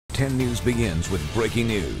10 News begins with breaking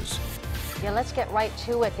news. Yeah, let's get right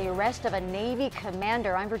to it. The arrest of a Navy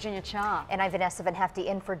commander. I'm Virginia Cha. And I'm Vanessa Van Hefty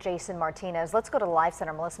in for Jason Martinez. Let's go to Live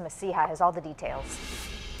Center. Melissa Messiha has all the details.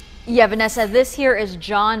 Yeah, Vanessa, this here is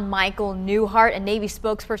John Michael Newhart. A Navy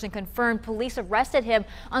spokesperson confirmed police arrested him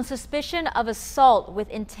on suspicion of assault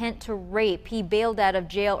with intent to rape. He bailed out of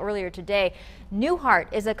jail earlier today. Newhart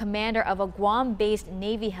is a commander of a Guam-based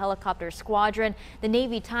Navy helicopter squadron. The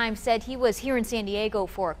Navy Times said he was here in San Diego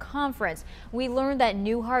for a conference. We learned that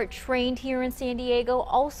Newhart trained here in San Diego,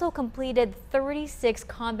 also completed 36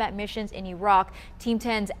 combat missions in Iraq. Team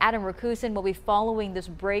 10's Adam Rakusin will be following this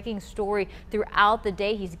breaking story throughout the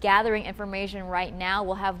day. He's gathering information right now.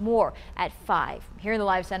 We'll have more at 5. Here in the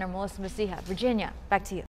Live Center, Melissa Messiha. Virginia, back to you.